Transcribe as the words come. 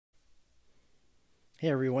Hey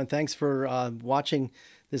everyone, thanks for watching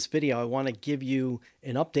this video. I want to give you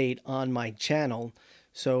an update on my channel.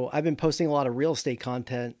 So I've been posting a lot of real estate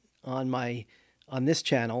content on this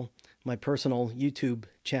channel, my personal YouTube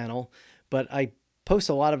channel, but I post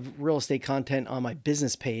a lot of real estate content on my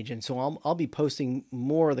business page, and so I'll be posting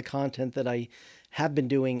more of the content that I have been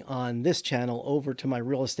doing on this channel over to my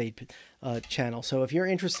real estate channel. So if you're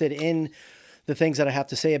interested in the things that I have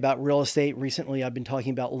to say about real estate. Recently, I've been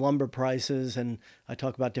talking about lumber prices, and I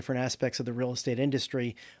talk about different aspects of the real estate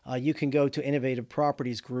industry. You can go to Innovative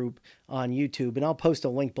Properties Group on YouTube, and I'll post a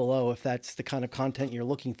link below if that's the kind of content you're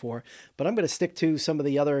looking for. But I'm going to stick to some of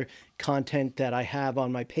the other content that I have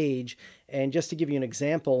on my page. And just to give you an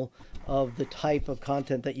example of the type of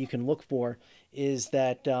content that you can look for is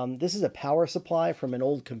that this is a power supply from an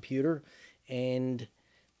old computer, and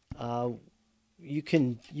you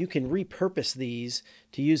can repurpose these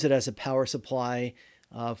to use it as a power supply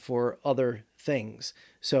for other things.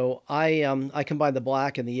 So I combine the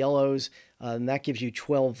black and the yellows, and that gives you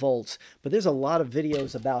 12 volts. But there's a lot of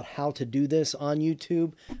videos about how to do this on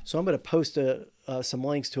YouTube. So I'm going to post some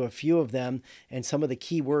links to a few of them and some of the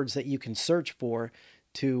keywords that you can search for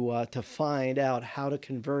to find out how to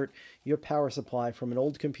convert your power supply from an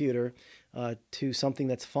old computer to something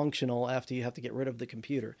that's functional after you have to get rid of the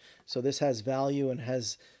computer. So this has value and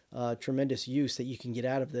has tremendous use that you can get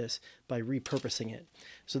out of this by repurposing it.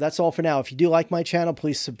 So that's all for now. If you do like my channel,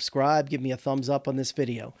 please subscribe, give me a thumbs up on this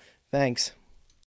video. Thanks.